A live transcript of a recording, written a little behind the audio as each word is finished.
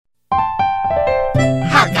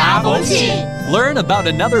风情 Learn about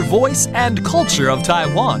another voice and culture of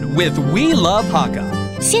Taiwan with We Love Hakka.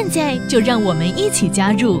 现在就让我们一起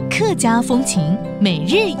加入客家风情每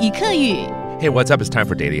日一客语。Hey, what's up? It's time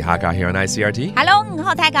for Daily Hakka here on ICRT. Hello， 你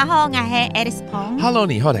好，大家好，我是 Alice 彭。Hello，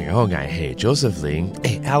 你好，大家好，我是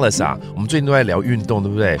Josephine。Alice 啊，我们最近都在聊运动，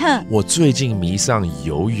对不对？我最近迷上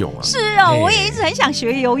游泳啊。是哦，我也一直很想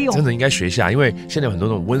学游泳。真的应该学下，因为现在有很多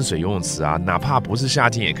那种温水游泳池啊，哪怕不是夏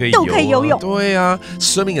天也可以游，都可以游泳。对啊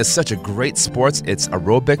 ，Swimming is such a great sport. It's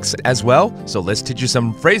aerobics as well. So let's teach you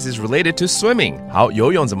some phrases related to swimming. 好，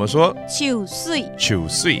游泳怎么说？秋水。秋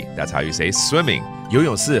水 That's how you say swimming. 游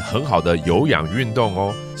泳是很好的有氧运动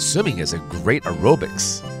哦。Swimming is a great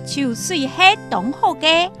aerobics. 秋水係動好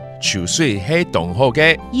嘅。秋水係動好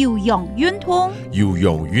嘅。游泳運動。游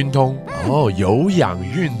泳運動哦，有氧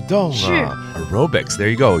運動啊。是 aerobics.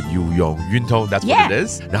 There you go. 有氧運動 That's what it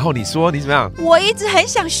is. 然後你說你怎麼樣？我一直很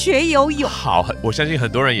想學游泳。好，我相信很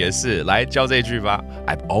多人也是。來教這一句吧。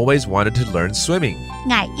I've always wanted to learn swimming.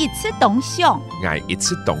 我一直懂想。我一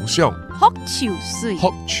直懂想。學秋水。學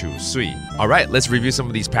秋水。All right, let's review some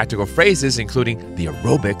of these practical phrases, including the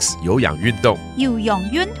aerobics 有氧運動。游泳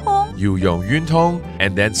運動。游泳運動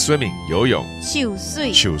and then swimming 游泳。秋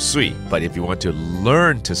水。秋水 But if you want to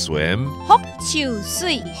learn to swim 學秋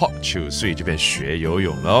水。學秋水就變學游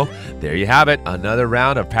泳咯。There you have it, another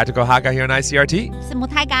round of practical Hakka here on ICRT. 是母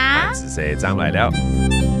大家。是誰張來了？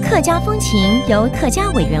客家風情由客家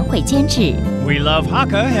委員會監製。We Love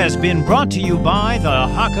Hakka has been brought to you by the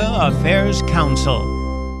Hakka Affairs Council.